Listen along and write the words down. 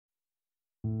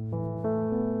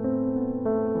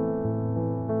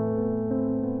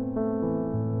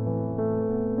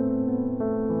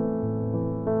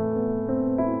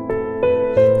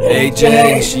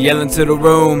AJ, she yelling to the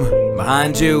room.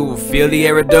 Behind you, feel the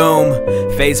air of doom.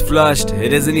 Face flushed,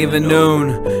 it isn't even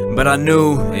noon, but I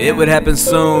knew it would happen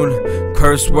soon.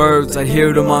 Curse words, I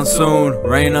hear the monsoon.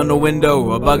 Rain on the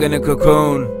window, a bug in a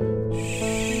cocoon.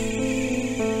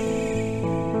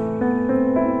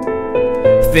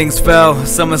 Things fell,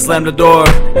 someone slammed the door.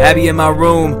 Abby in my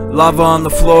room, lava on the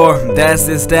floor. Dad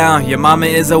sits down, your mama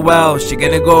is a well. She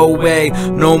gonna go away,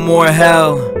 no more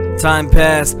hell. Time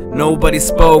passed, nobody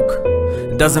spoke.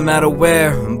 It doesn't matter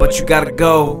where, but you gotta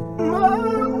go.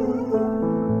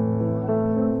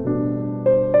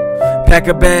 Pack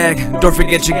a bag, don't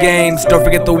forget your games. Don't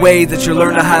forget the ways that you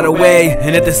learn to hide away.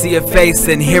 And if they see your face,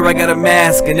 then here I got a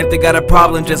mask. And if they got a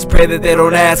problem, just pray that they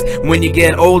don't ask. When you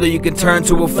get older, you can turn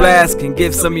to a flask and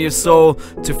give some of your soul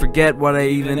to forget what I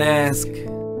even ask.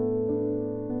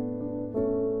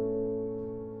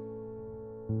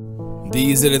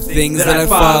 These are the things that I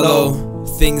follow,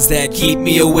 things that keep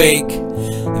me awake.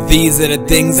 These are the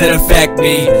things that affect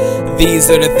me.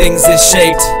 These are the things that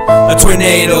shaped a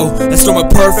tornado, a storm of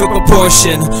perfect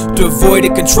proportion, to avoid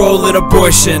and control an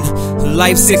abortion.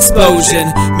 Life's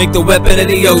explosion, make the weapon of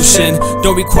the ocean.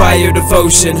 Don't require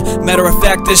devotion, matter of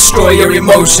fact, destroy your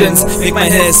emotions. Make my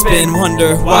head spin,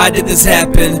 wonder why did this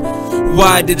happen?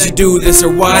 Why did you do this,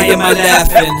 or why am I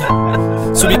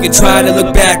laughing? So we can try to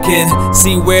look back and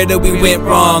see where that we went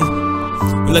wrong.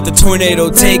 Let the tornado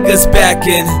take us back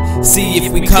and see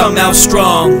if we come out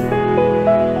strong.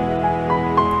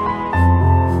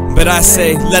 But I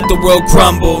say, let the world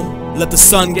crumble, let the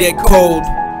sun get cold.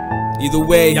 Either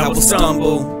way, I will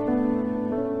stumble,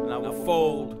 and I will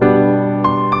fold.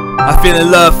 I feel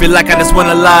in love, feel like I just won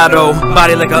a lotto.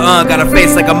 Body like a got a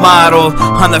face like a model.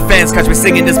 On the fence, catch me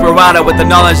singing Desperado, with the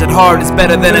knowledge that heart is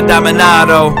better than a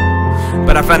Dominado.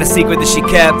 But I found a secret that she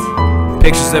kept,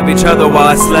 pictures of each other while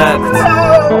I slept.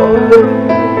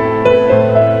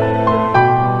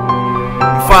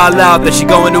 Fall out that she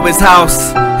go into his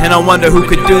house, and I wonder who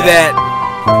could do that.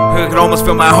 I could almost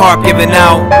feel my heart giving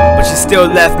out, but she still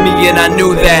left me and I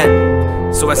knew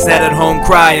that. So I sat at home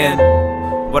crying,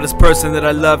 what is person that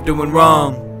I love doing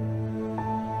wrong?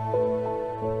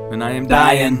 And I am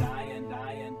dying.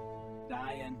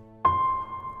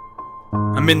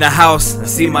 I'm in the house, I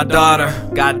see my daughter.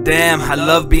 Goddamn, I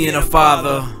love being a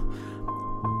father.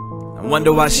 I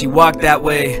wonder why she walked that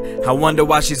way. I wonder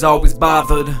why she's always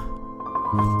bothered.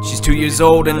 She's 2 years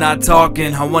old and not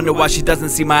talking. I wonder why she doesn't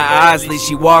see my eyes, least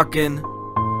she walking.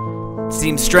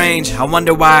 Seems strange, I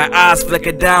wonder why her eyes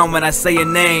flicker down when I say her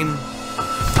name.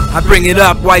 I bring it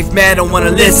up, wife mad, don't wanna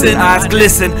listen. Eyes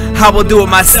glisten, I will do it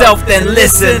myself, then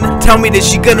listen. Tell me that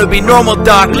she gonna be normal,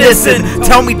 doc, listen.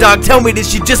 Tell me, doc, tell me that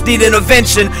she just need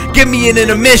intervention. Give me an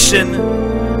intermission.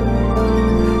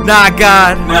 Nah,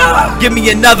 God, nah. Give me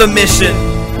another mission.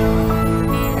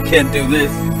 I can't do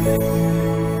this.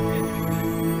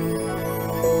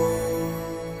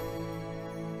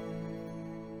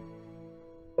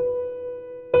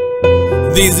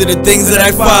 These are the things that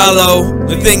I follow,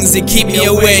 the things that keep me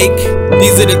awake.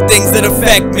 These are the things that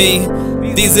affect me.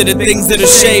 These are the things that are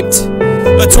shaped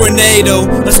a tornado,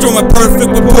 a storm of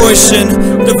perfect proportion,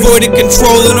 devoid of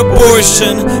control and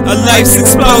abortion. A life's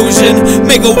explosion,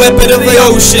 make a weapon of the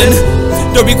ocean.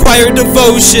 Don't require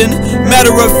devotion,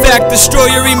 matter of fact, destroy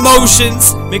your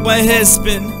emotions. Make my head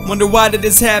spin, wonder why did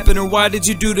this happen, or why did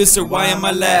you do this, or why am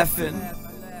I laughing?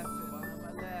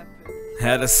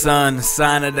 Had a son, a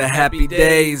sign of the happy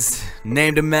days.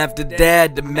 Named him after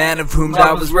Dad, the man of whom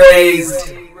I was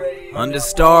raised. Under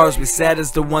stars, we sat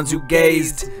as the ones who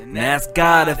gazed and asked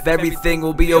God if everything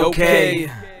will be okay.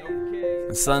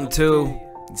 My son too,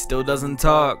 he still doesn't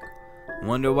talk.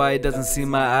 Wonder why he doesn't see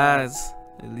my eyes.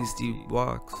 At least he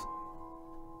walks.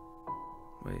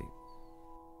 Wait.